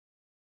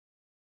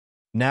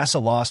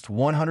NASA lost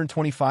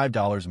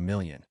 $125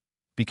 million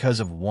because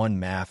of one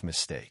math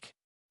mistake.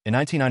 In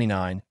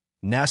 1999,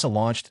 NASA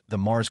launched the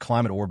Mars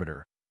Climate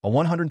Orbiter, a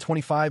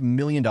 $125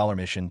 million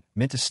mission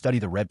meant to study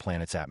the red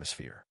planet's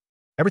atmosphere.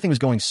 Everything was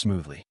going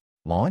smoothly.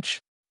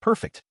 Launch?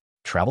 Perfect.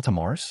 Travel to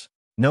Mars?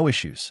 No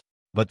issues.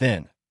 But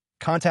then,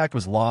 contact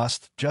was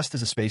lost just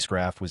as the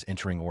spacecraft was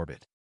entering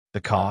orbit.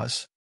 The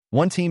cause?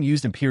 One team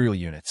used imperial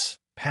units,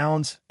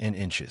 pounds and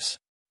inches.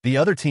 The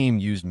other team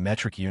used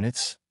metric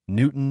units,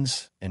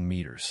 newtons and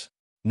meters.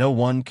 No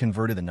one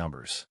converted the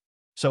numbers.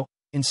 So,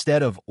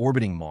 instead of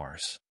orbiting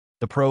Mars,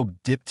 the probe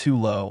dipped too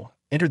low,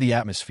 entered the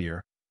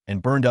atmosphere,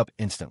 and burned up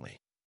instantly.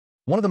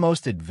 One of the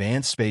most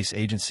advanced space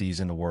agencies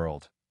in the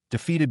world,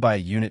 defeated by a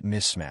unit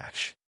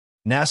mismatch.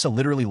 NASA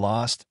literally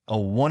lost a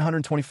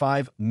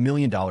 $125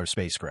 million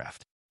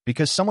spacecraft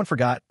because someone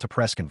forgot to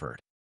press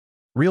convert.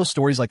 Real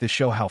stories like this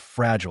show how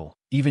fragile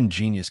even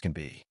genius can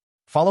be.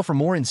 Follow for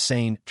more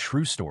insane,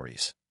 true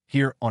stories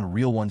here on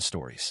Real One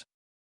Stories.